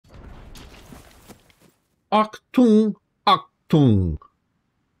Achtung, Achtung.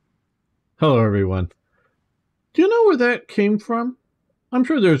 Hello, everyone. Do you know where that came from? I'm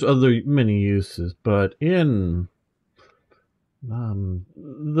sure there's many uses, but in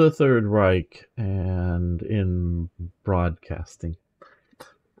the Third Reich and in broadcasting,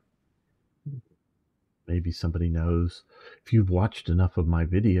 maybe somebody knows. If you've watched enough of my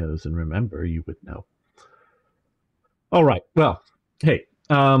videos and remember, you would know. All right. Well, hey,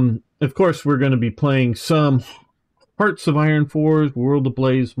 of course, we're going to be playing some Hearts of Iron 4's World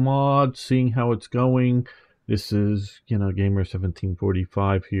Ablaze mod, seeing how it's going. This is, Gamer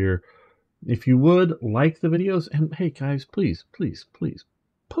 1745 here. If you would like the videos, and hey guys, please, please, please,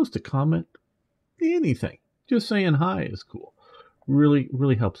 post a comment. Anything. Just saying hi is cool. Really,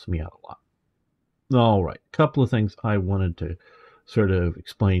 really helps me out a lot. All right, couple of things I wanted to sort of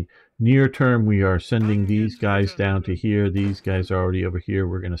explain. Near term, we are sending these guys down to here. These guys are already over here.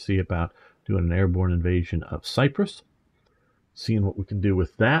 We're going to see about doing an airborne invasion of Cyprus. Seeing what we can do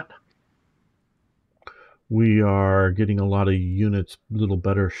with that. We are getting a lot of units a little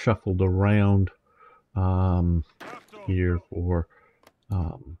better shuffled around here for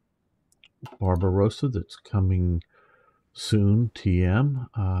Barbarossa that's coming soon, TM.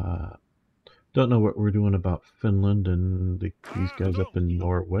 Don't know what we're doing about Finland and these guys up in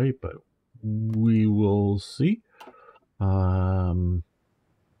Norway, but we will see.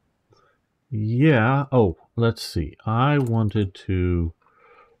 Yeah. Oh, let's see. I wanted to...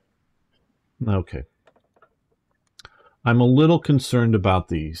 Okay. I'm a little concerned about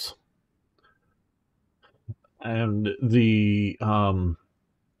these. And the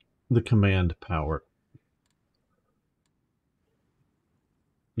command power.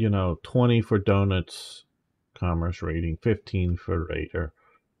 20 for donuts, commerce rating, 15 for raider.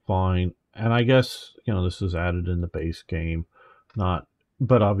 Fine. And I guess, this is added in the base game.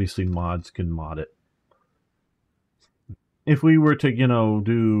 But obviously mods can mod it. If we were to,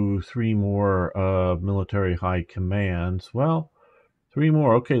 do 3 more military high commands, well, 3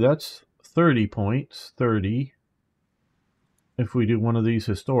 more. Okay, that's 30 points. 30. If we do one of these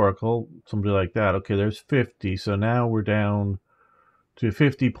historical, somebody like that, okay, there's 50. So now we're down to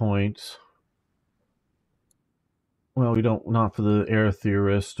 50 points. Well, we don't, not for the air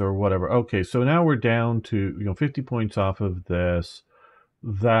theorist or whatever. Okay, so now we're down to, 50 points off of this.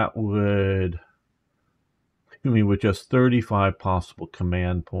 That would... with just 35 possible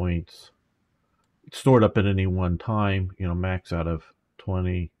command points stored up at any one time, max out of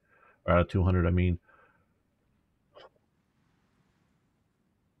 20, or out of 200, I mean.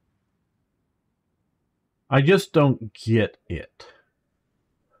 I just don't get it.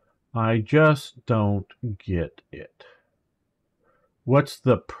 I just don't get it. What's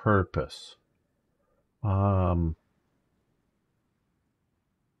the purpose? To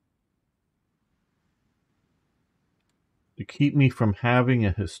keep me from having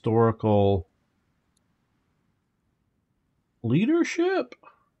a historical leadership?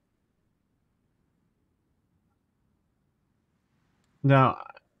 Now,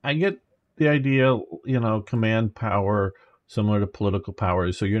 I get the idea, command power similar to political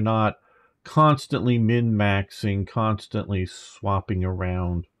power, so you're not constantly min-maxing, constantly swapping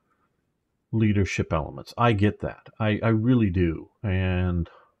around leadership elements. I get that. I really do. And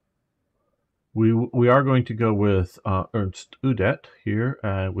we are going to go with Ernst Udet here,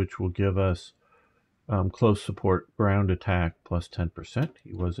 which will give us close support ground attack plus 10%.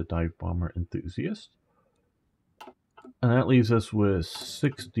 He was a dive bomber enthusiast. And that leaves us with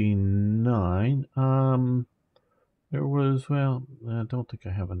 69. There was, well, I don't think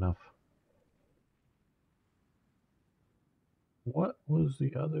I have enough. What was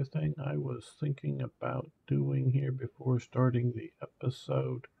the other thing I was thinking about doing here before starting the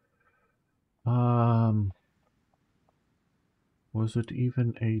episode? Was it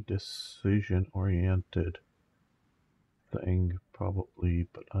even a decision-oriented thing? Probably,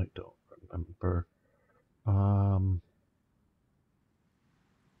 but I don't remember.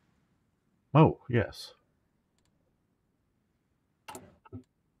 Oh, yes.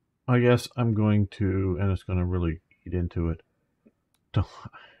 I guess I'm going to, and it's going to really eat into it.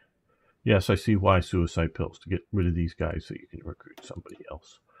 Yes, I see why suicide pills, to get rid of these guys so you can recruit somebody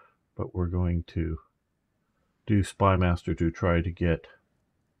else. But we're going to do Spy Master to try to get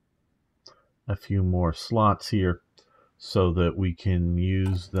a few more slots here so that we can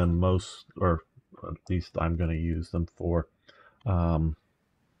use them most, or at least I'm going to use them for,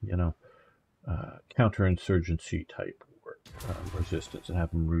 counterinsurgency type work, resistance, and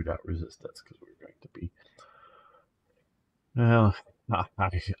have them root out resistance, because we're going to be, well,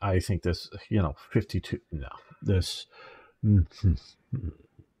 I think this, 52, no, this,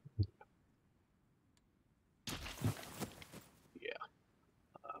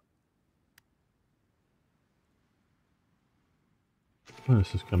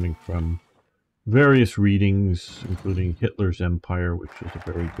 This is coming from various readings, including Hitler's Empire, which is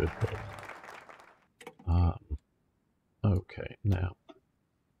a very good book. Okay, now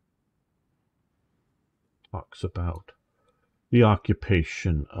talks about the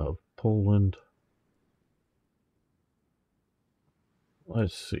occupation of Poland.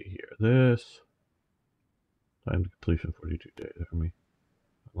 Let's see here. This time to completion 42 days. Army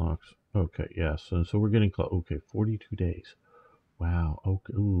unlocks. Okay, yes. Yeah, so we're getting close. Okay, 42 days. Wow.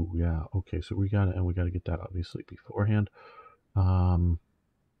 Okay. Ooh, yeah. Okay, so we got to get that obviously beforehand.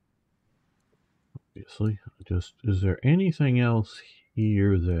 Obviously, just is there anything else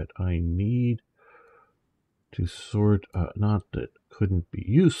here that I need to sort? Not that couldn't be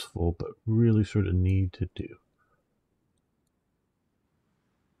useful, but really sort of need to do.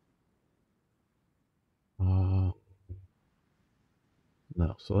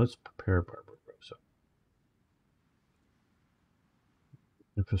 No. So let's prepare Barbarossa.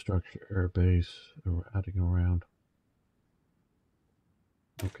 Infrastructure, air base. We're adding around.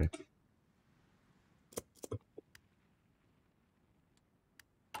 Okay.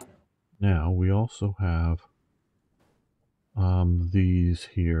 Now we also have these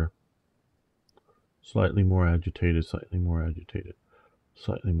here. Slightly more agitated, slightly more agitated,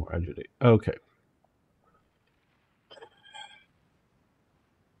 slightly more agitated. Okay.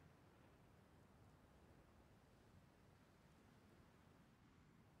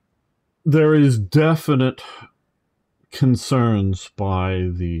 There is definite concerns by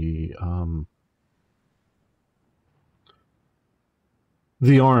the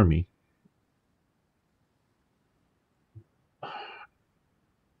army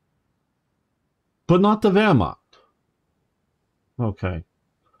but not the Wehrmacht. Okay.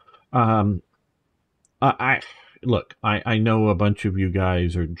 I look, I know a bunch of you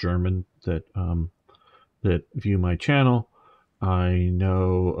guys are German that that view my channel. I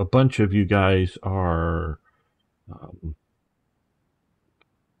know a bunch of you guys are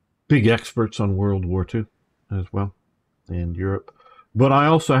big experts on World War II as well, and Europe. But I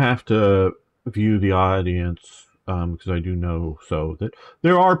also have to view the audience, because I do know so that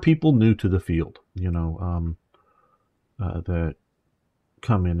there are people new to the field, you know, that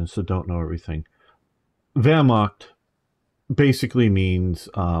come in and so don't know everything. Wehrmacht basically means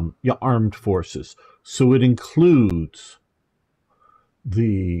armed forces. So it includes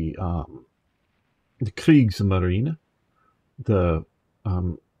the Kriegsmarine. The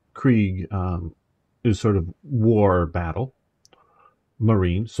Krieg is sort of war battle.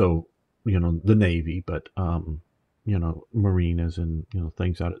 Marine, so, you know, the Navy, but, you know, Marine as in, you know,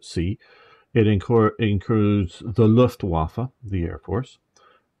 things out at sea. It includes the Luftwaffe, the Air Force,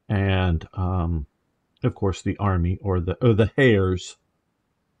 and, of course, the Army, or the Heers,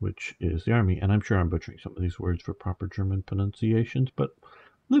 which is the Army. And I'm sure I'm butchering some of these words for proper German pronunciations, but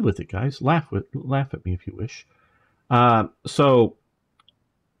live with it, guys. Laugh at me if you wish. So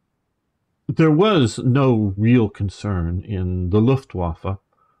there was no real concern in the Luftwaffe,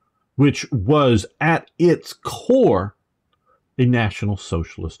 which was at its core a National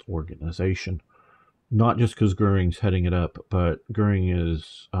Socialist organization. Not just because Goering's heading it up, but Goering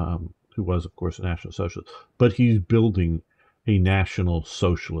is, who was, of course, a National Socialist, but he's building a National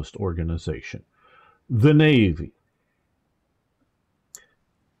Socialist organization. The Navy,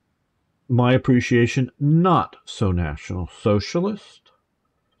 my appreciation, not so National Socialist,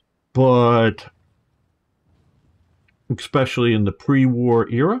 but especially in the pre-war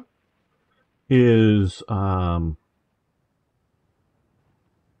era, is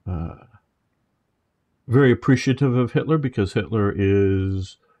very appreciative of Hitler, because Hitler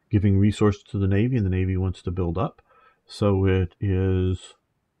is giving resources to the Navy, and the Navy wants to build up. So it is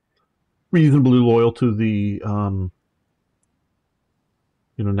reasonably loyal to the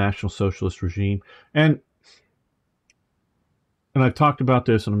you know, National Socialist regime. And I've talked about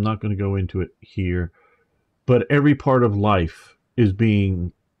this, and I'm not going to go into it here, but every part of life is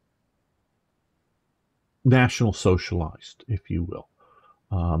being National Socialized, if you will.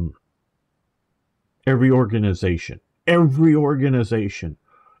 Every organization, a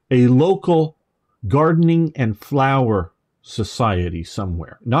local gardening and flower society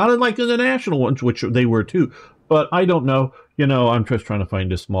somewhere. Not like in the national ones, which they were too, but I don't know. You know, I'm just trying to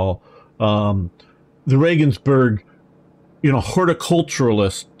find a small, the Regensburg, you know,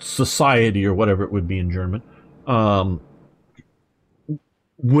 horticulturalist society, or whatever it would be in German,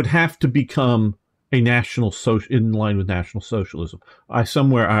 would have to become a national social, in line with National Socialism. I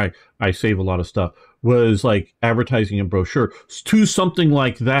save a lot of stuff, was like advertising a brochure to something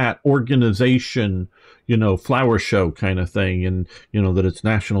like that organization, you know, flower show kind of thing, and you know that it's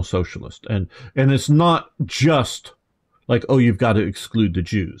National Socialist, and it's not just like, oh, you've got to exclude the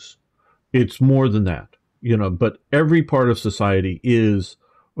Jews. It's more than that, but every part of society is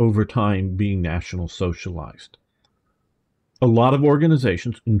over time being National Socialized. A lot of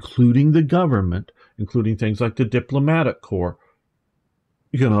organizations, including the government, including things like the diplomatic corps,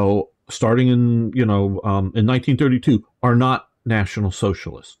 starting in 1932, are not National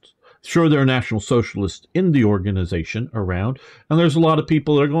Socialists. Sure, there are National Socialists in the organization around, and there's a lot of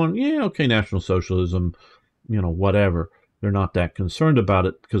people that are going, yeah, okay, National Socialism, whatever. They're not that concerned about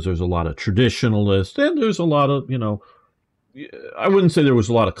it because there's a lot of traditionalists, and there's a lot of, I wouldn't say there was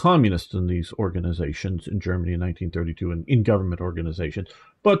a lot of communists in these organizations in Germany in 1932 and in government organizations,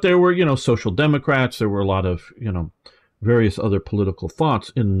 but there were, social democrats. There were a lot of, various other political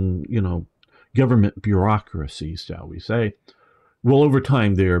thoughts in, government bureaucracies, shall we say. Well, over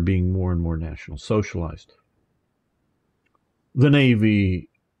time, they are being more and more National Socialized. The Navy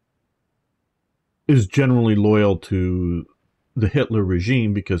is generally loyal to the Hitler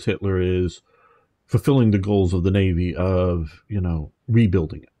regime because Hitler is fulfilling the goals of the Navy of,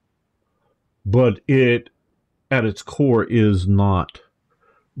 rebuilding it. But it, at its core, is not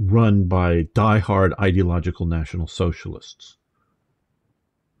run by diehard ideological National Socialists,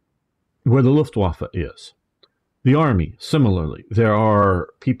 where the Luftwaffe is. The Army, similarly, there are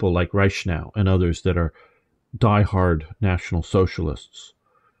people like Reichenau and others that are diehard National Socialists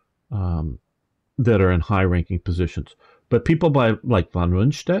that are in high-ranking positions. But people like von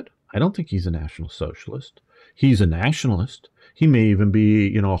Rundstedt, I don't think he's a National Socialist. He's a nationalist. He may even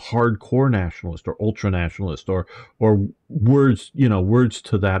be, a hardcore nationalist or ultra-nationalist or words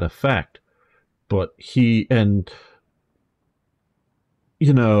to that effect. But he,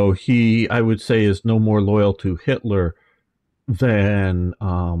 I would say, is no more loyal to Hitler than,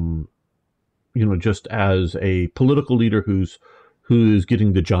 just as a political leader who's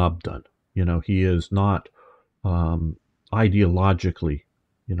getting the job done. He is not ideologically,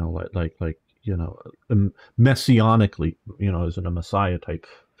 messianically, as in a Messiah type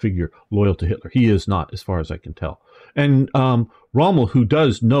figure, loyal to Hitler. He is not, as far as I can tell. And Rommel, who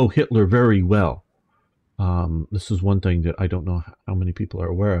does know Hitler very well, this is one thing that I don't know how many people are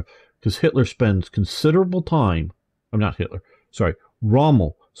aware of, because Hitler spends considerable time,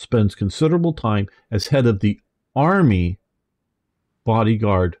 Rommel spends considerable time as head of the Army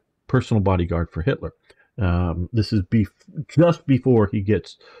bodyguard, personal bodyguard for Hitler. This is just before he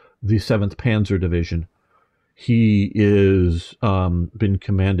gets the 7th Panzer Division. He is been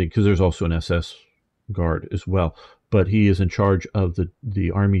commanding, because there's also an SS guard as well, but he is in charge of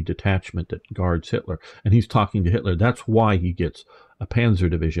the army detachment that guards Hitler, and he's talking to Hitler. That's why he gets a Panzer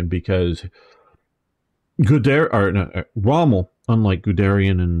Division, because Rommel, unlike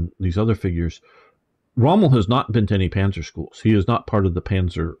Guderian and these other figures, Rommel has not been to any Panzer schools. He is not part of the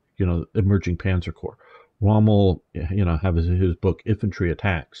Panzer, emerging Panzer Corps. Rommel, have his book Infantry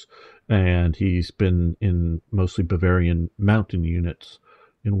Attacks, and he's been in mostly Bavarian mountain units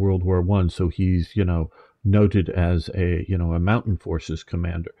in World War I. So he's, noted as a mountain forces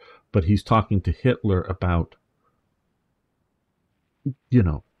commander. But he's talking to Hitler about,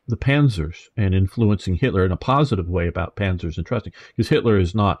 the Panzers and influencing Hitler in a positive way about Panzers and trusting, because Hitler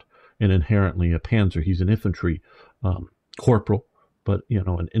is not inherently a Panzer. He's an infantry corporal, but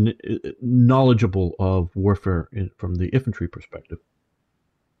knowledgeable of warfare from the infantry perspective.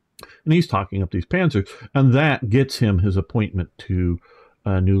 And he's talking up these Panzers, and that gets him his appointment to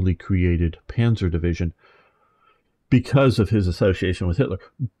a newly created Panzer Division because of his association with Hitler.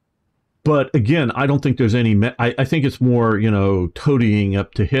 But again, I don't think there's any. I think it's more, toadying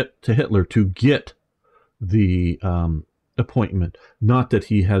up to Hitler to get the appointment. Not that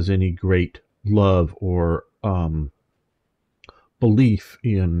he has any great love or belief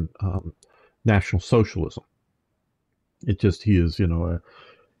in National Socialism. It just, he is, a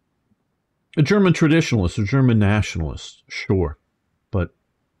German traditionalist, a German nationalist, sure. But,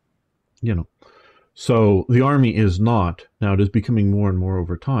 so the army is not, now it is becoming more and more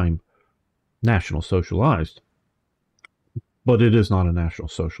over time, National Socialized, but it is not a National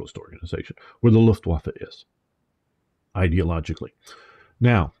Socialist organization, where the Luftwaffe is, ideologically.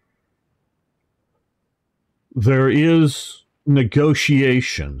 Now, there is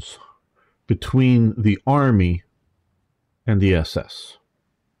negotiations between the Army and the SS,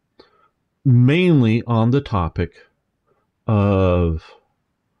 mainly on the topic of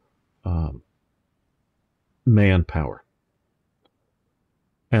manpower,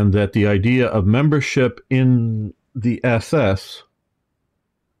 and that the idea of membership in the SS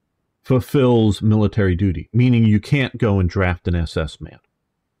fulfills military duty, meaning you can't go and draft an SS man.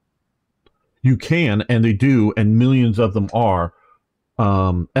 You can, and they do, and millions of them are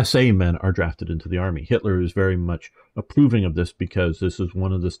SA men are drafted into the army. Hitler is very much approving of this because this is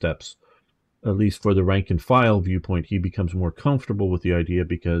one of the steps, at least for the rank and file viewpoint. He becomes more comfortable with the idea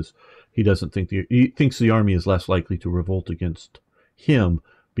because he thinks the army is less likely to revolt against him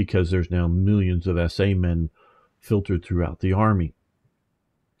because there's now millions of SA men filtered throughout the army.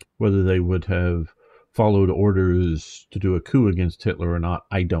 Whether they would have followed orders to do a coup against Hitler or not,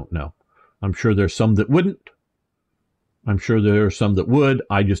 I don't know. I'm sure there's some that wouldn't. I'm sure there are some that would.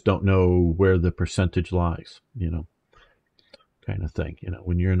 I just don't know where the percentage lies, kind of thing.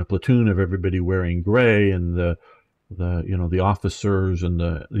 When you're in a platoon of everybody wearing gray and the officers and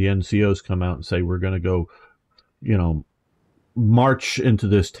the NCOs come out and say, we're going to go, march into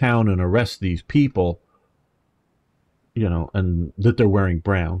this town and arrest these people, and that they're wearing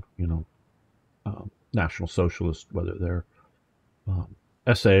brown, National Socialist, whether they're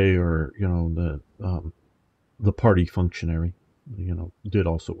SA or, the party functionary, did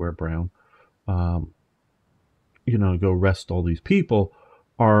also wear brown, go arrest all these people.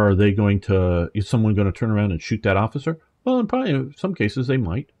 Are they is someone going to turn around and shoot that officer? Well, in probably some cases they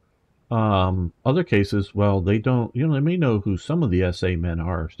might. Other cases, well, they don't, they may know who some of the SA men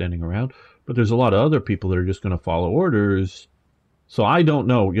are standing around, but there's a lot of other people that are just going to follow orders. So I don't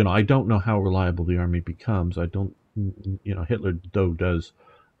know, I don't know how reliable the army becomes. I don't, Hitler, though, does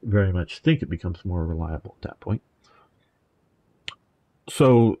very much think it becomes more reliable at that point.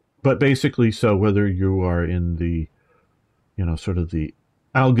 So, but basically, so whether you are in the, sort of the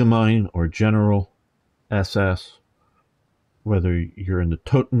Allgemein or General SS, whether you're in the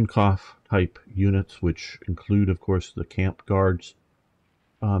Totenkopf type units, which include, of course, the camp guards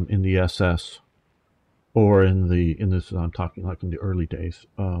in the SS, or in this, I'm talking like in the early days,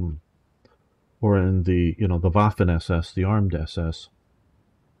 or in the, the Waffen SS, the armed SS,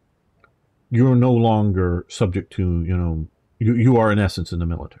 you're no longer subject to, you are in essence in the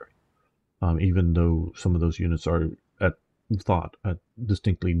military, even though some of those units are thought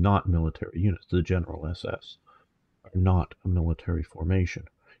distinctly not military units. The General SS are not a military formation.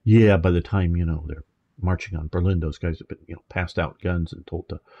 Yeah, by the time, they're marching on Berlin, those guys have been, passed out guns and told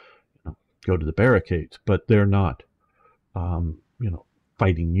to, go to the barricades, but they're not,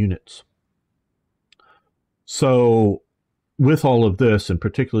 fighting units. So with all of this, and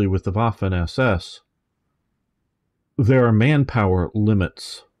particularly with the Waffen SS, there are manpower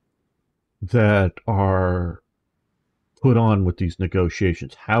limits that are put on with these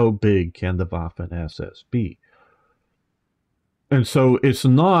negotiations. How big can the Waffen SS be? And so it's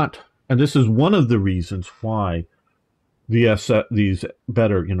not, and this is one of the reasons why these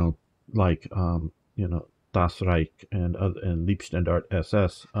better, like, Das Reich and Liebstandart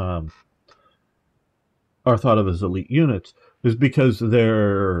SS are thought of as elite units, is because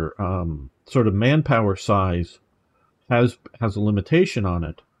their sort of manpower size has a limitation on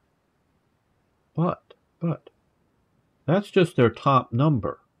it. But that's just their top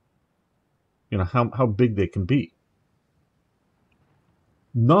number. How big they can be.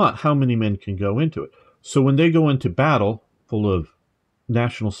 Not how many men can go into it. So when they go into battle, full of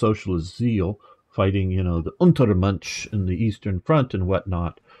National Socialist zeal, fighting, the Untermensch in the Eastern Front and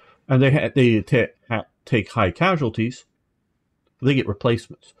whatnot, and they take high casualties, they get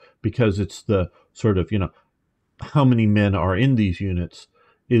replacements, because it's the sort of, how many men are in these units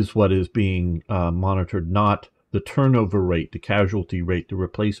is what is being monitored, not the turnover rate, the casualty rate, the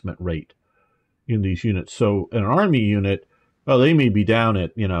replacement rate in these units. So an army unit, well, they may be down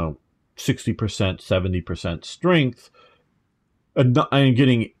at, 60%, 70% strength, and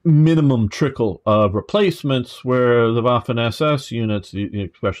getting minimum trickle of replacements, where the Waffen SS units,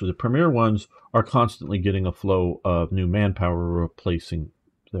 especially the premier ones, are constantly getting a flow of new manpower replacing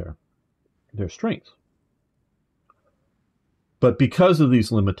their strength. But because of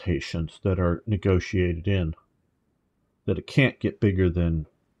these limitations that are negotiated in, that it can't get bigger than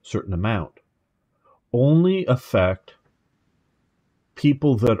a certain amount, only affect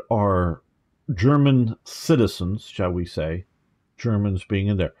people that are German citizens, shall we say, Germans being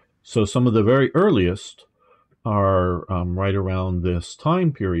in there. So some of the very earliest are right around this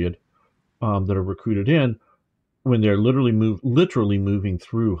time period that are recruited in, when they're literally moving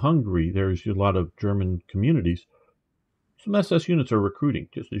through Hungary. There's a lot of German communities. Some SS units are recruiting.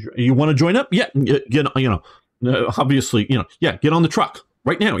 Just as you want to join up? Yeah, obviously, yeah, get on the truck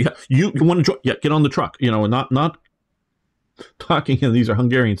right now. Yeah, you want to join? Yeah, get on the truck. And not talking. These are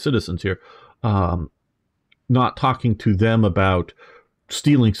Hungarian citizens here. Not talking to them about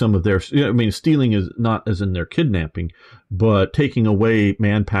stealing some of their. Stealing is not as in their kidnapping, but taking away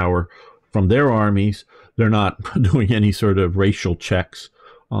manpower from their armies. They're not doing any sort of racial checks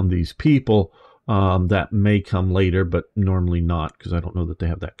on these people. That may come later, but normally not, because I don't know that they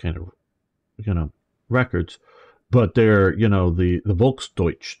have that kind of, records. But they're, the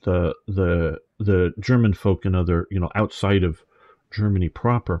Volksdeutsch, the German folk and other, outside of Germany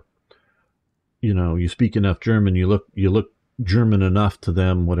proper. You speak enough German, you look German enough to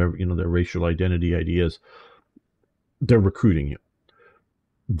them, whatever, their racial identity ideas, they're recruiting you.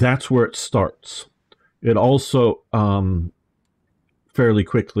 That's where it starts. It also fairly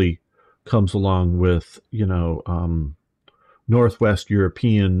quickly comes along with, Northwest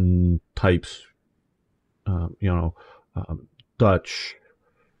European types, Dutch,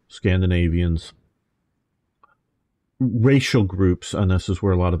 Scandinavians, racial groups, and this is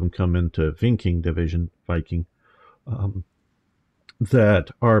where a lot of them come into Viking,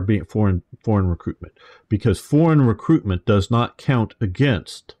 that are being foreign recruitment, because foreign recruitment does not count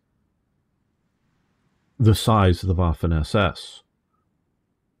against the size of the Waffen SS.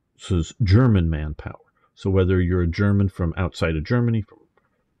 This is German manpower. So whether you're a German from outside of Germany, from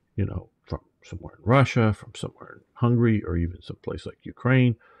somewhere in Russia, from somewhere in Hungary, or even some place like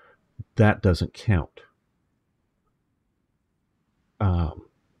Ukraine, that doesn't count.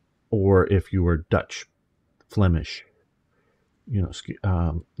 Or if you were Dutch, Flemish,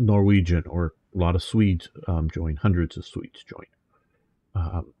 Norwegian, or a lot of Swedes join, hundreds of Swedes join.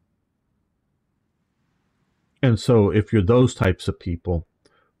 And so if you're those types of people,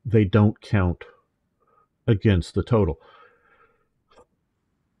 they don't count against the total.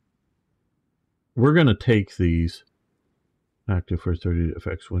 We're going to take these active for 30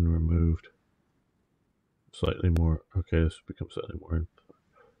 effects when removed. Slightly more. Okay, this becomes slightly more.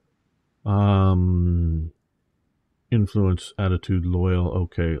 Influence, attitude, loyal.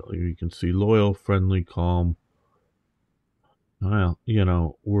 Okay, you can see loyal, friendly, calm. Well,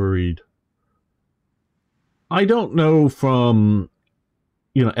 worried. I don't know from,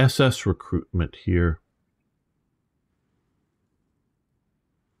 SS recruitment here.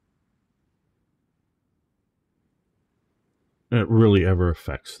 It really ever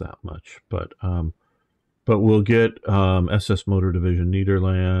affects that much, but we'll get SS Motor Division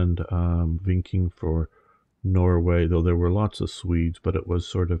Nederland, Viking for Norway, though there were lots of Swedes, but it was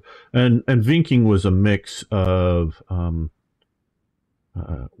sort of, and Viking was a mix of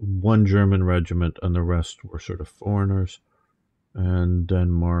one German regiment and the rest were sort of foreigners. And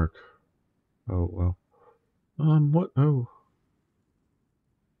Denmark, oh well, what? Oh,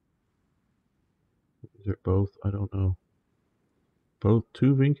 is it both? I don't know. Both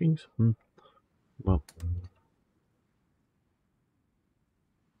two Vikings? Well,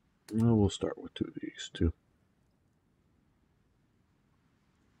 we'll start with two of these two.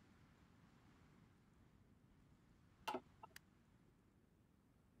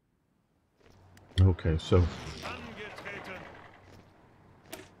 Okay, so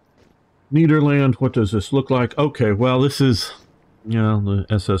Nederland, what does this look like? Okay, well, this is, the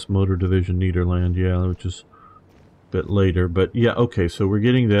SS Motor Division Nederland, yeah, which is a bit later, but yeah, okay, so we're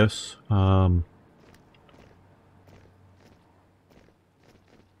getting this. And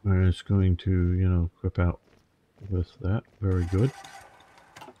it's going to, equip out with that. Very good.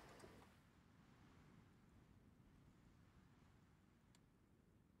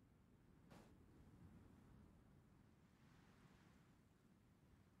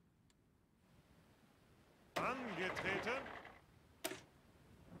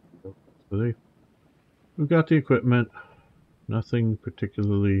 We've got the equipment. Nothing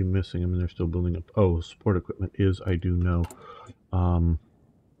particularly missing. I mean, they're still building up. Oh, support equipment is, I do know,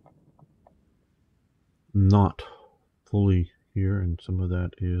 not fully here, and some of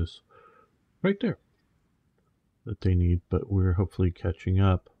that is right there that they need, but we're hopefully catching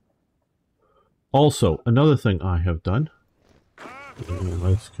up. Also, another thing I have done,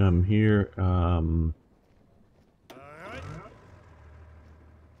 let's come here.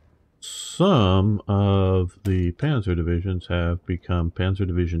 Some of the Panzer divisions have become Panzer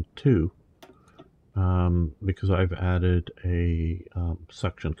Division 2, because I've added a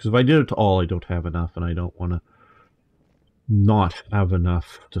section. Because if I did it to all, I don't have enough, and I don't want to not have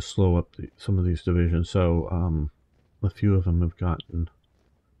enough to slow up some of these divisions. So a few of them have gotten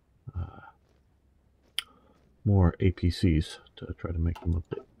more APCs to try to make them a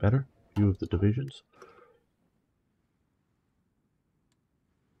bit better. A few of the divisions.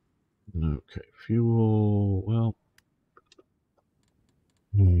 Okay, fuel. Well,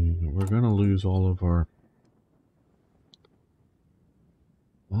 we're going to lose all of our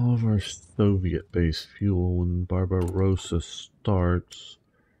Soviet-based fuel when Barbarossa starts.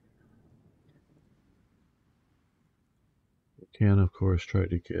 We can, of course, try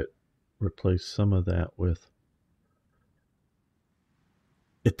to replace some of that with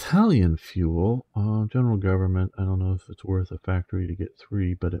Italian fuel, general government. I don't know if it's worth a factory to get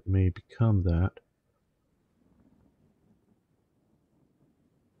 3, but it may become that.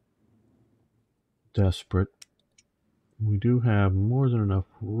 Desperate. We do have more than enough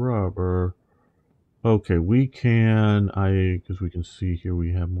rubber. Okay, we can, because we can see here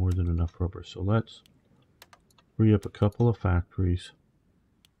we have more than enough rubber. So let's free up a couple of factories.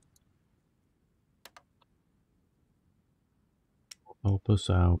 Help us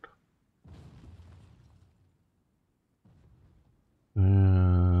out.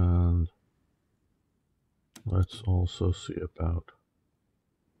 And let's also see about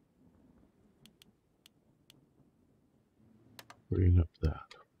freeing up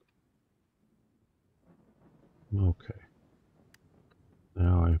that. Okay.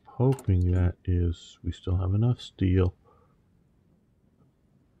 Now I'm hoping that is, we still have enough steel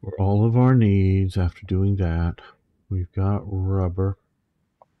for all of our needs after doing that. We've got rubber.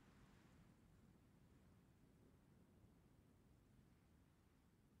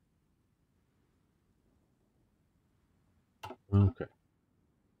 Okay.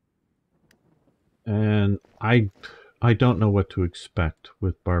 And I don't know what to expect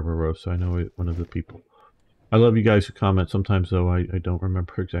with Barbarossa. I know one of the people. I love you guys who comment. Sometimes, though, I don't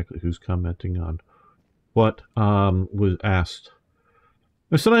remember exactly who's commenting on what was asked.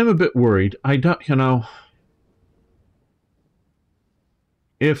 I said I'm a bit worried. I don't,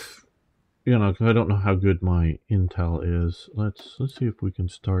 if, because I don't know how good my intel is. Let's see if we can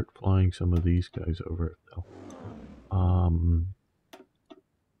start flying some of these guys over.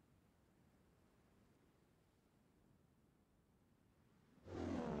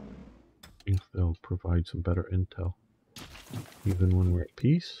 If they'll provide some better intel, even when we're at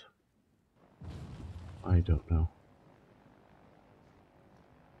peace. I don't know.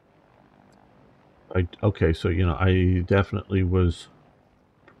 Okay, so I definitely was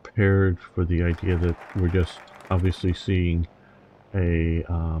prepared for the idea that we're just obviously seeing a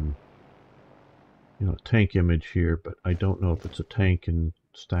tank image here, but I don't know if it's a tank and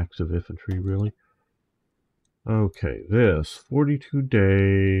stacks of infantry really. Okay, this 42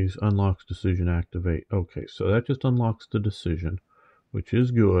 days unlocks decision activate. Okay, so that just unlocks the decision, which is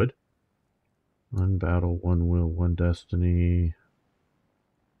good. One battle, one will, one destiny.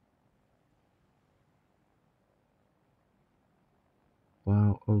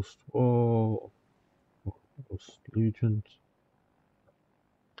 Wow, Ostwall, Ost Legions.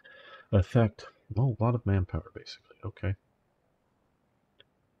 Effect. Oh, a lot of manpower, basically. Okay.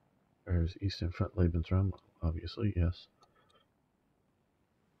 There's Eastern Front Lebensraum, obviously, yes.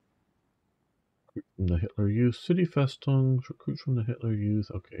 From the Hitler Youth. City Festungs, recruits from the Hitler Youth.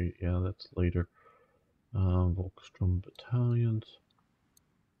 Okay, yeah, that's later. Volkstrom battalions.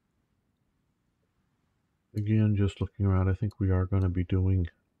 Again, just looking around, I think we are going to be doing...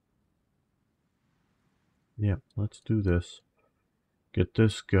 Yeah, let's do this. Get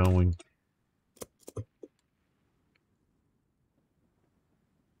this going.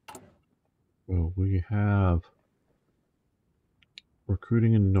 Well, we have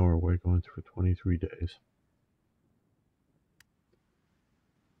recruiting in Norway going through for 23 days.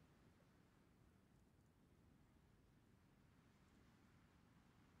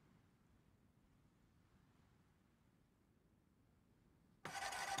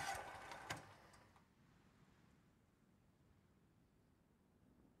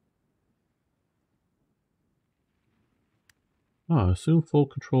 Assume full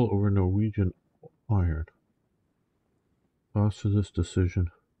control over Norwegian iron. Cause for this decision.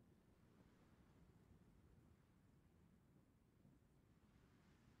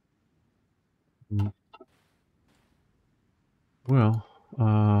 Well,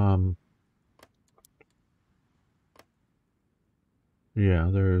 yeah,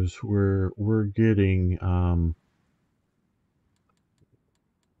 we're getting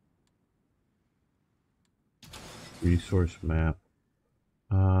resource map.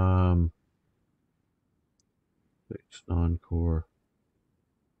 It's non-core.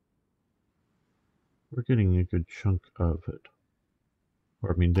 We're getting a good chunk of it.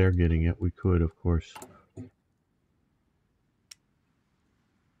 Or, I mean, they're getting it. We could, of course,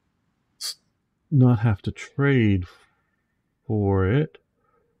 not have to trade for it.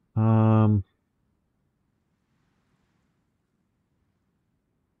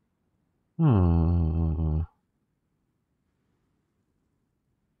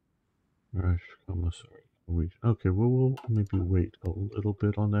 Commissary. Okay, we'll maybe wait a little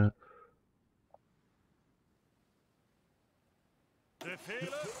bit on that.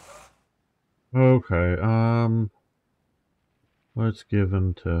 Okay, let's give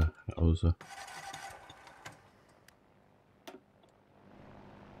him to Hausa.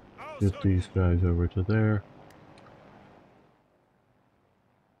 Get these guys over to there.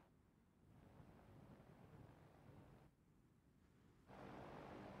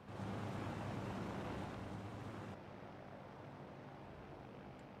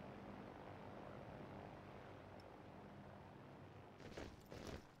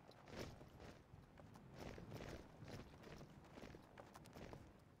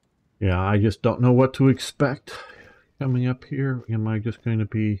 Yeah, I just don't know what to expect coming up here. Am I just going to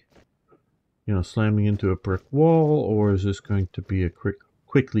be, you know, slamming into a brick wall, or is this going to be a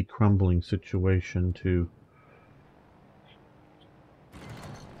quickly crumbling situation to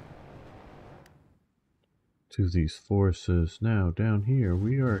these forces? Now, down here,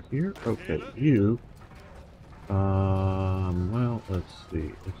 we are here. Okay, you. Well, let's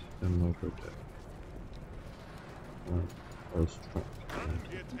see. Let's come over to post front.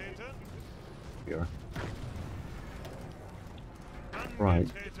 Here. Right.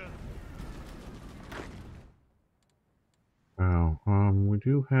 Now, we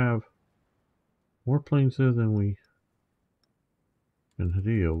do have more planes there than we can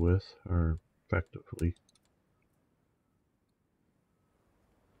deal with, or effectively.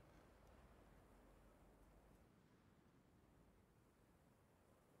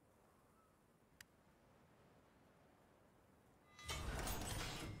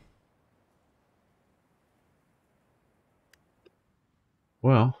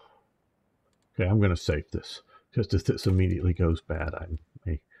 Well, okay, I'm going to save this, because if this immediately goes bad, I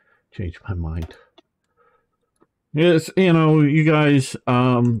may change my mind. Yes, you know, you guys,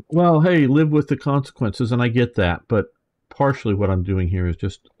 well, hey, live with the consequences, and I get that, but partially what I'm doing here is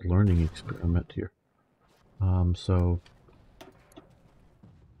just a learning experiment here. So...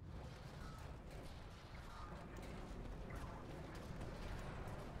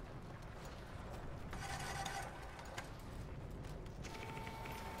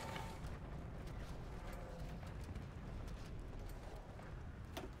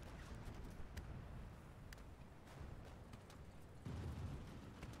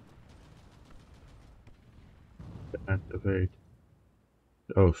 activate.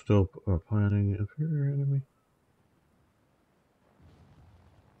 Oh, still planning inferior enemy.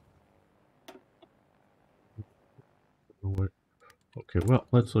 Okay, well,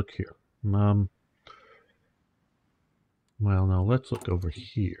 let's look here. Well, now let's look over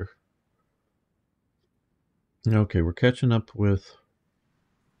here. Okay, we're catching up with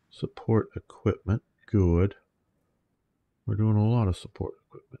support equipment. Good. We're doing a lot of support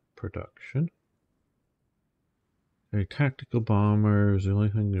equipment production. Okay, tactical bombers. The only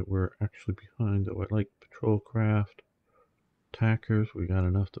thing that we're actually behind, though, I like patrol craft. Attackers, we got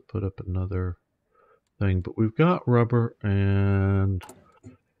enough to put up another thing, but we've got rubber and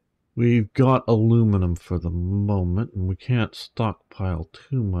we've got aluminum for the moment, and we can't stockpile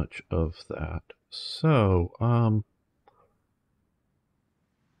too much of that. So,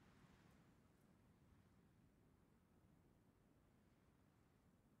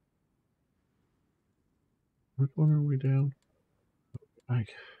 which one are we down? I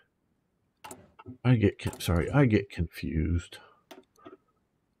get confused.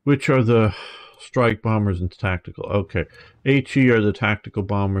 Which are the strike bombers and tactical? Okay, HE are the tactical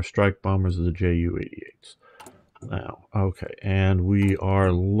bombers, strike bombers are the Ju-88s. Now, okay, and we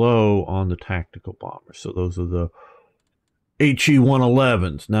are low on the tactical bombers, so those are the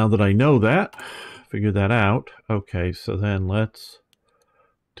HE-111s. Now that I know that, figure that out. Okay, so then let's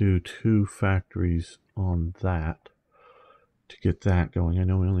do 2 factories on that to get that going. I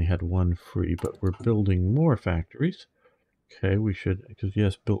know we only had 1 free, but we're building more factories. Okay, we should, because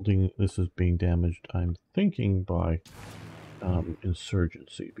yes, this is being damaged, I'm thinking, by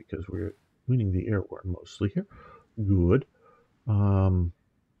insurgency, because we're winning the air war mostly here. Good.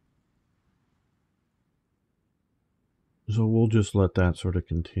 So we'll just let that sort of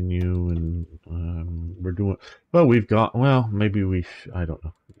continue, and we're doing, well, we've got, well, maybe I don't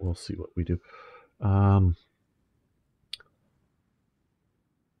know. We'll see what we do. Try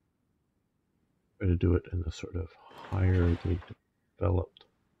to do it in the sort of higher developed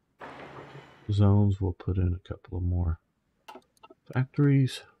zones. We'll put in a couple of more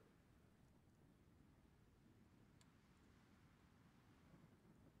factories.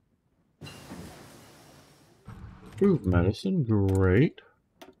 Improve medicine, great.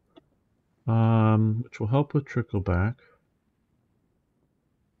 Which will help with trickle back.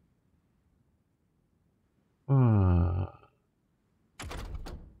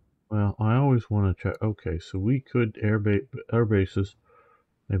 Well, I always want to check. Okay, so we could air bases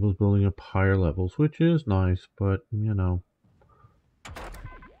enables building up higher levels, which is nice, but you know.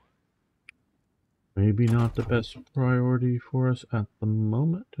 Maybe not the best priority for us at the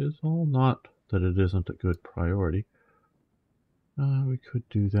moment is all. Not that it isn't a good priority. We could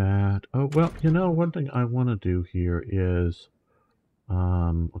do that. Oh, well, you know, one thing I want to do here is,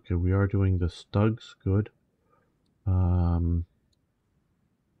 okay, we are doing the Stugs, good.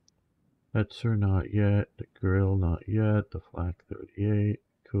 Hetzer, not yet. The grill, not yet. The flak 38,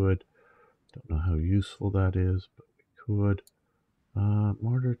 good. Don't know how useful that is, but we could.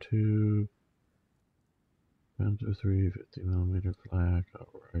 Mortar 2, Panzer 3, 50mm flak,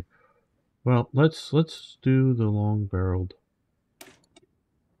 alright. Well, let's do the long-barreled.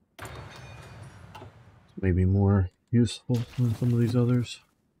 Maybe more useful than some of these others.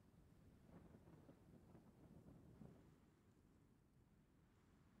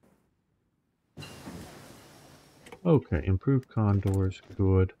 Okay, improved condors,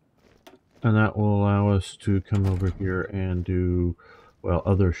 good. And that will allow us to come over here and do, well,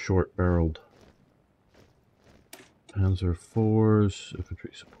 other short-barreled Panzer IVs,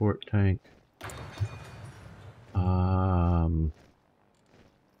 infantry support tank.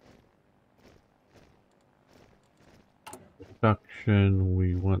 Production,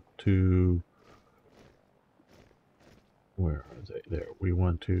 we want to, where are they? There, we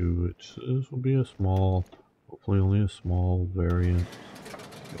want to, this will be a small, hopefully only a small variant.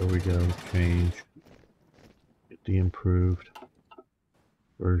 There we go, change, get the improved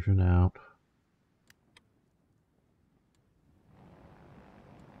version out.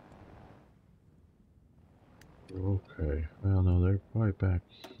 Okay, well no, they're probably back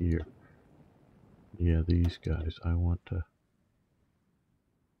here. Yeah, these guys, I want to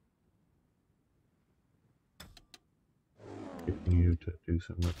get you to do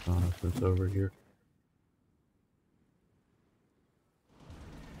some reconnaissance over here.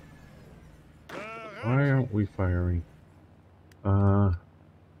 Why aren't we firing?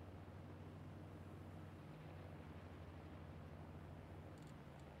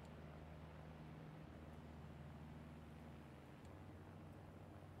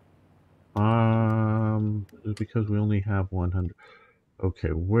 It's because we only have 100. Okay,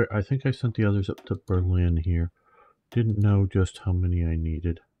 where I think I sent the others up to Berlin here. Didn't know just how many I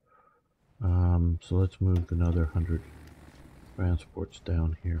needed. So let's move another 100 transports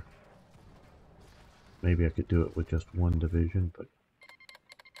down here. Maybe I could do it with just one division, but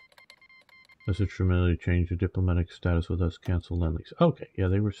does it dramatically change the diplomatic status with us? Cancel lend-lease. Okay, yeah,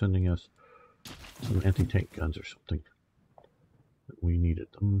 they were sending us some anti-tank guns or something. We needed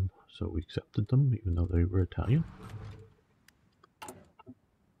them, so we accepted them, even though they were Italian.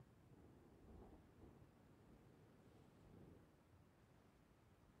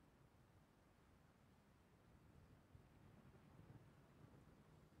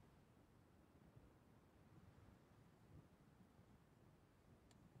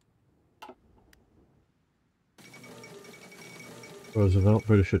 Roosevelt,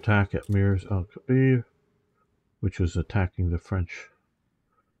 British attack at Mirs al-Kabir, which was attacking the French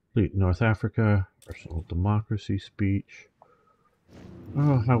fleet in North Africa. Personal democracy speech.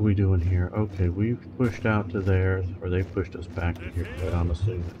 Oh, how are we doing here? Okay, we've pushed out to there, or they pushed us back to here, but I'm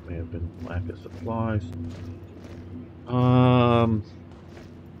assuming it may have been lack of supplies.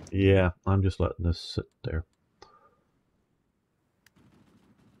 Yeah, I'm just letting this sit there.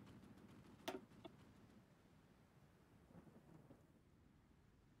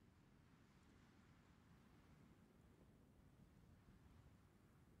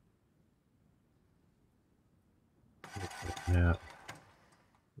 Yeah.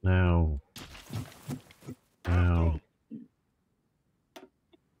 Now.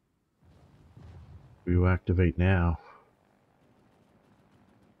 You activate now.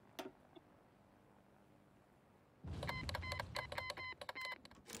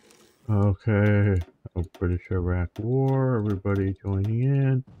 Okay. Oh, British-Iraq War. Everybody joining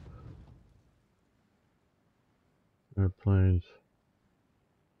in. Airplanes.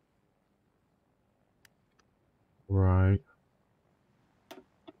 Right.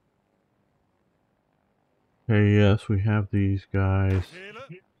 Okay, yes, we have these guys.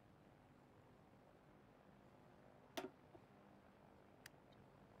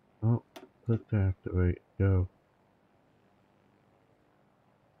 Oh, click to activate. Go.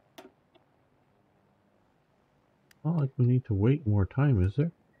 Not like we need to wait more time, is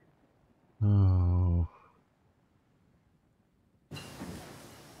there? Oh.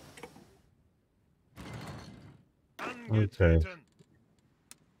 Okay.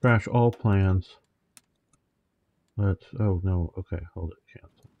 Crash all plans. Let's. Oh no. Okay, hold it.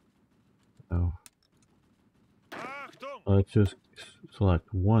 Cancel. No. Let's just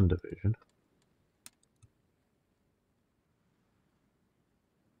select one division.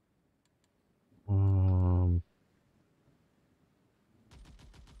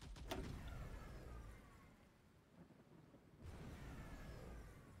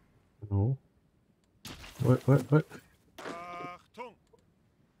 Oh. What?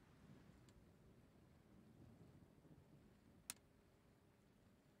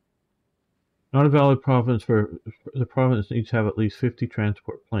 Not a valid province for the province needs to have at least 50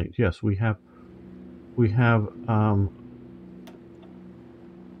 transport planes. Yes, we have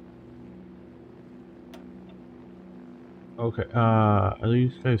okay, are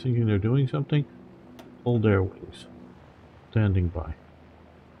these guys thinking they're doing something? Hold their wings. Standing by.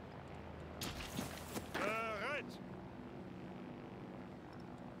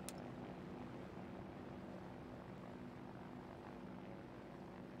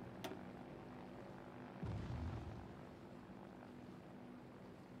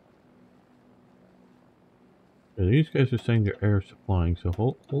 Yeah, these guys are saying they're air supplying, so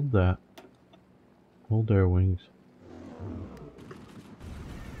hold that. Hold their wings.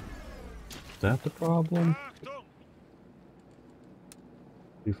 Is that the problem?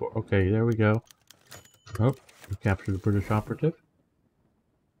 Before, okay, there we go. Oh, we captured the British operative.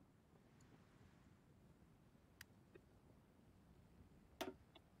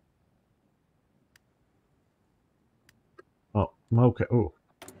 Oh, okay. Oh.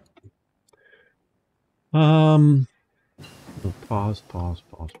 Oh, pause.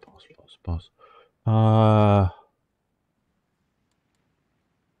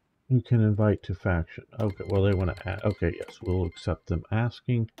 You can invite to faction. Okay, well, they want to add. Okay, yes, we'll accept them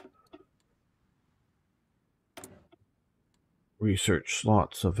asking. Research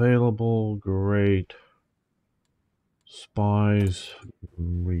slots available. Great. Spies.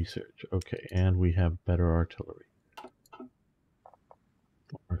 Research. Okay, and we have better artillery.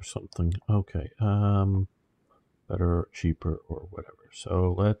 Or something. Okay. Better, cheaper, or whatever.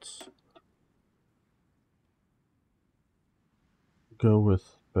 So let's go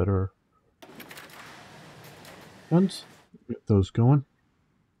with better guns. Get those going.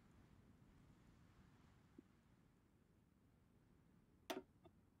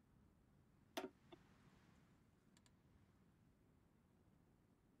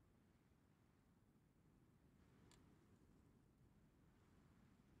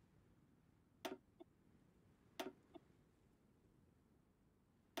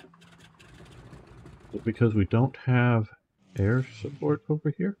 Because we don't have air support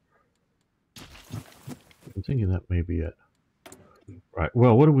over here? I'm thinking that may be it. Right.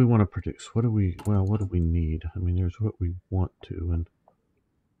 Well, what do we want to produce? What do we need? I mean, there's what we want to and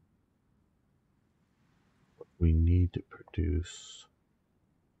what we need to produce.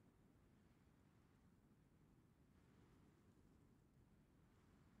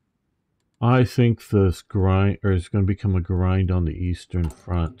 I think this grind is going to become a grind on the Eastern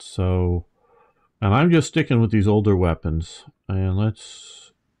Front. So, and I'm just sticking with these older weapons. And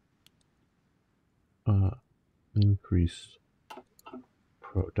let's increase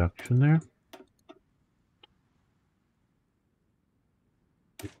production there.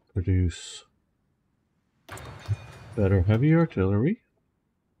 Produce better heavy artillery.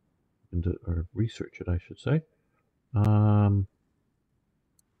 Or research it, I should say.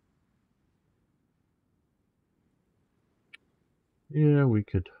 Yeah, we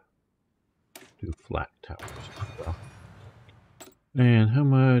could do flat towers as well. And how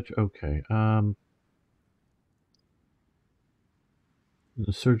much? Okay.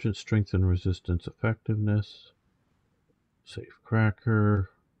 Insurgent strength and resistance effectiveness. Safe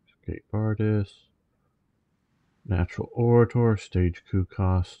cracker. Escape artist. Natural orator. Stage coup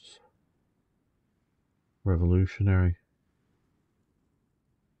costs. Revolutionary.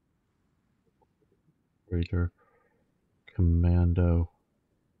 Raider. Commando.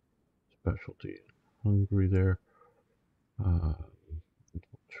 Specialty. Hungry there.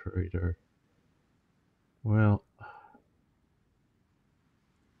 Trader. Well,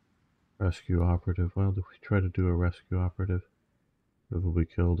 rescue operative. Well, if we try to do a rescue operative, it will be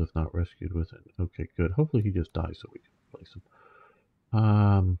killed if not rescued with it. Okay, good. Hopefully he just dies so we can replace him.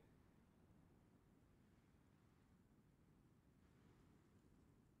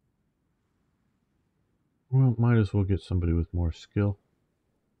 Well, might as well get somebody with more skill.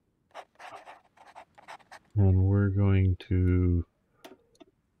 And we're going to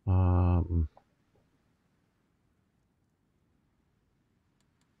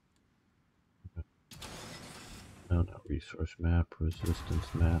no, resource map,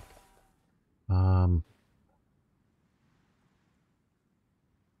 resistance map.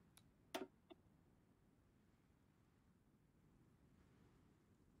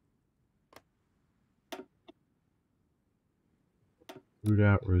 Root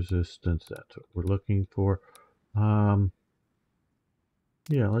out resistance, that's what we're looking for.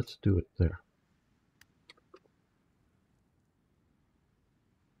 Yeah, let's do it there.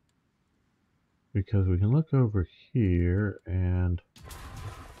 because we can look over here, and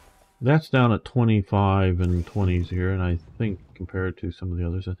that's down at 25 and 20s here, and I think compared to some of the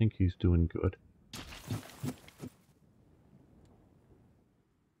others, I think he's doing good.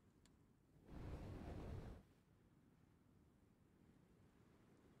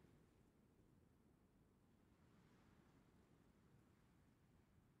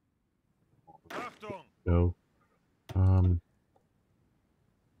 So,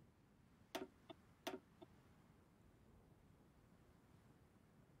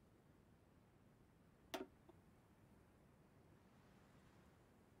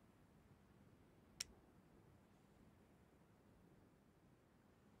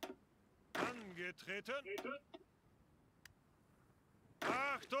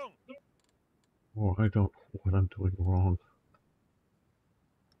 oh, I don't know what I'm doing wrong.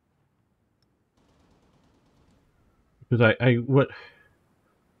 Because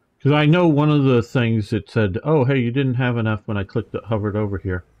because I know one of the things it said, oh, hey, you didn't have enough when I hovered over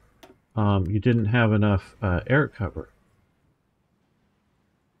here. You didn't have enough air cover.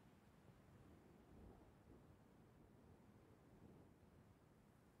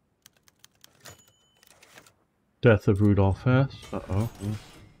 Death of Rudolph Hess. Uh-oh.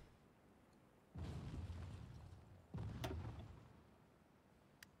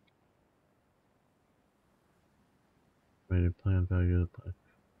 Made a plan, value of the plan.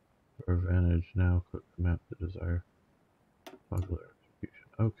 For advantage now, click the map to desire. Bugler execution.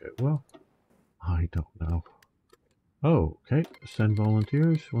 Okay, well, I don't know. Oh, okay. Send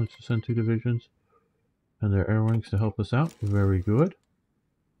volunteers. Wants to send 2 divisions and their air wings to help us out. Very good.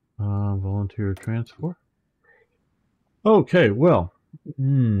 Volunteer transfer. Okay, well.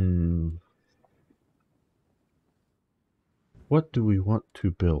 What do we want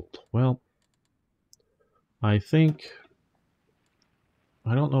to build? Well, I think...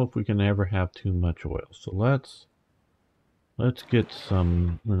 I don't know if we can ever have too much oil. So let's get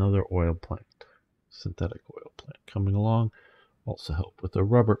another oil plant. Synthetic oil plant coming along. Also help with the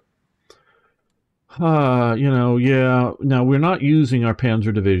rubber. You know, yeah. Now we're not using our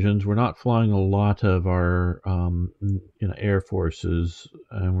Panzer divisions. We're not flying a lot of our, you know, air forces,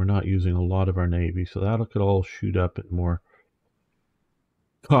 and we're not using a lot of our navy. So that could all shoot up at more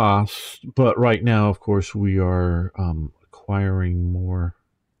costs. But right now, of course, we are acquiring more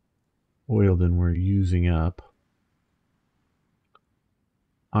oil than we're using up.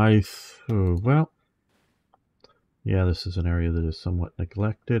 Well, yeah, this is an area that is somewhat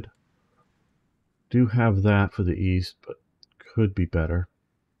neglected. Do have that for the east, but could be better.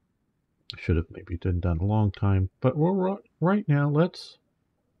 Should have maybe been done a long time, but we're right now. Let's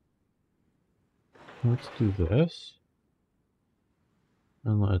do this,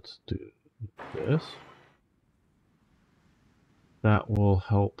 and let's do this. That will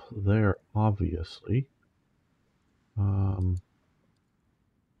help there, obviously.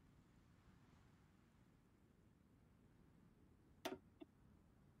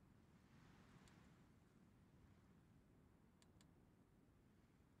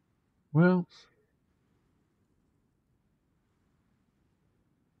 Well,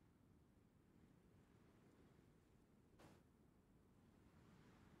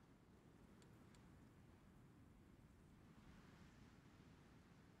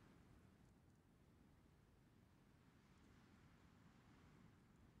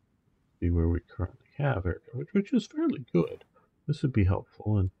 see where we currently have air coverage, which is fairly good. This would be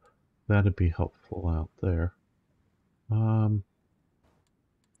helpful, and that'd be helpful out there.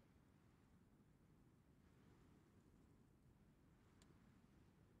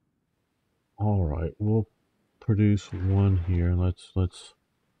 All right, we'll produce one here. Let's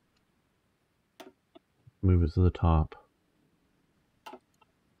move it to the top.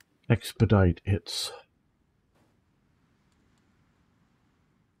 Expedite its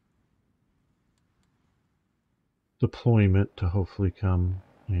deployment to hopefully come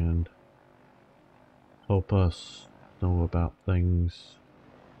and help us know about things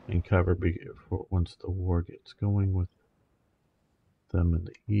and cover before once the war gets going with them in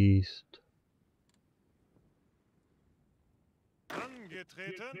the east.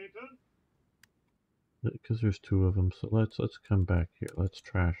 Because there's 2 of them, so let's come back here. Let's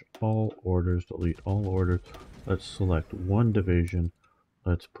trash all orders, delete all orders. Let's select 1 division.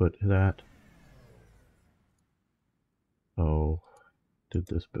 Let's put that. Oh, did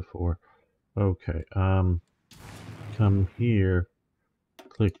this before. Okay, come here,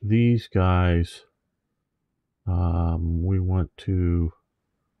 click these guys. We want to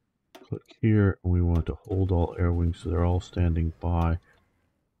click here, and we want to hold all air wings so they're all standing by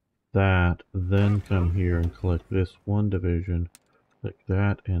that. Then come here and click this 1 division, Click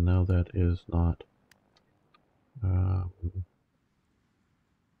that, and now that is not.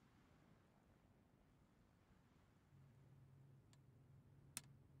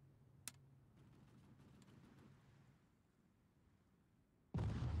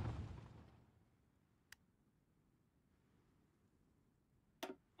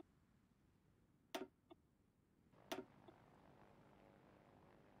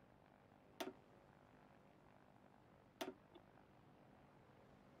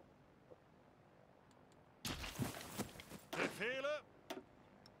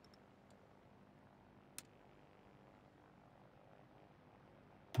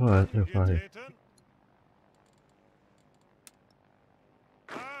 What if I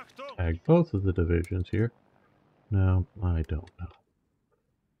tag both of the divisions here? No, I don't know.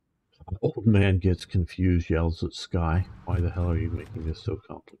 Old man gets confused, yells at Sky. Why the hell are you making this so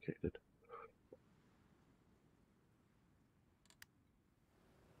complicated?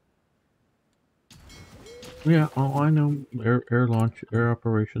 Yeah, oh, I know. Air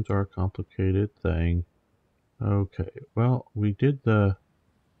operations are a complicated thing. Okay, well, we did the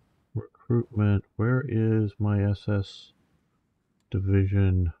recruitment. Where is my SS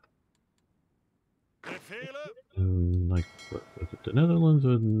division? Like, what was it? The Netherlands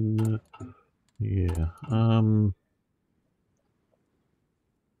and yeah.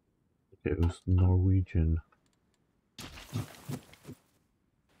 It was Norwegian.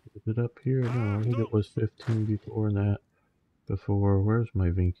 Is it up here? No, I think it was 15 before that. Where's my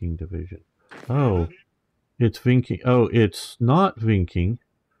Viking division? Oh, it's Viking. Oh, it's not Viking.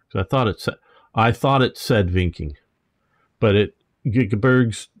 I thought it said Viking, but it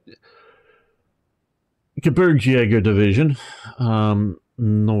Gebirgsjäger division.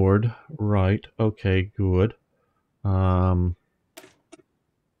 Nord, right? Okay, good. There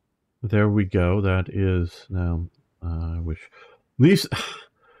we go. That is now. I wish at least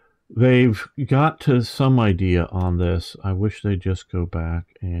they've got to some idea on this. I wish they'd just go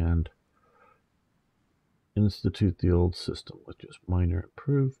back and institute the old system with just minor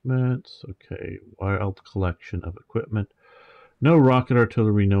improvements. Okay, wild collection of equipment. No rocket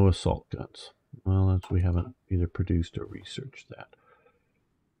artillery, no assault guns. Well, we haven't either produced or researched that.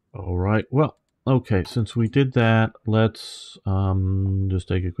 All right, well, okay, since we did that, let's just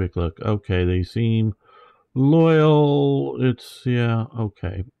take a quick look. Okay, they seem loyal. It's, yeah,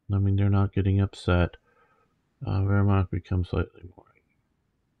 okay. I mean, they're not getting upset. Wehrmacht becomes slightly more.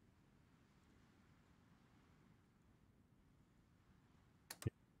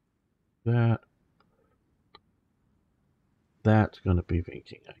 That's going to be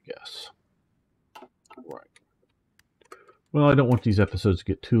Viking, I guess. Right. Well, I don't want these episodes to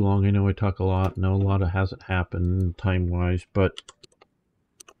get too long. I know I talk a lot. No, a lot hasn't happened time-wise, but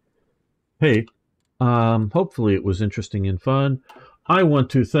hey, hopefully it was interesting and fun. I want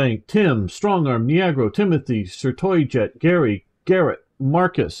to thank Tim, Strongarm, Niagro, Timothy, Sir Toyjet, Gary, Garrett,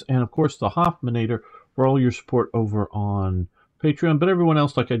 Marcus, and of course the Hoffmanator for all your support over on Patreon. But everyone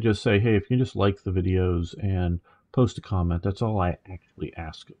else, like I just say, hey, if you just like the videos and post a comment, that's all I actually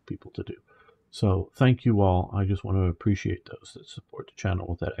ask of people to do. So thank you all. I just want to appreciate those that support the channel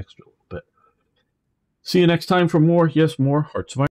with that extra little bit. See you next time for more, yes, more Hearts of Iron.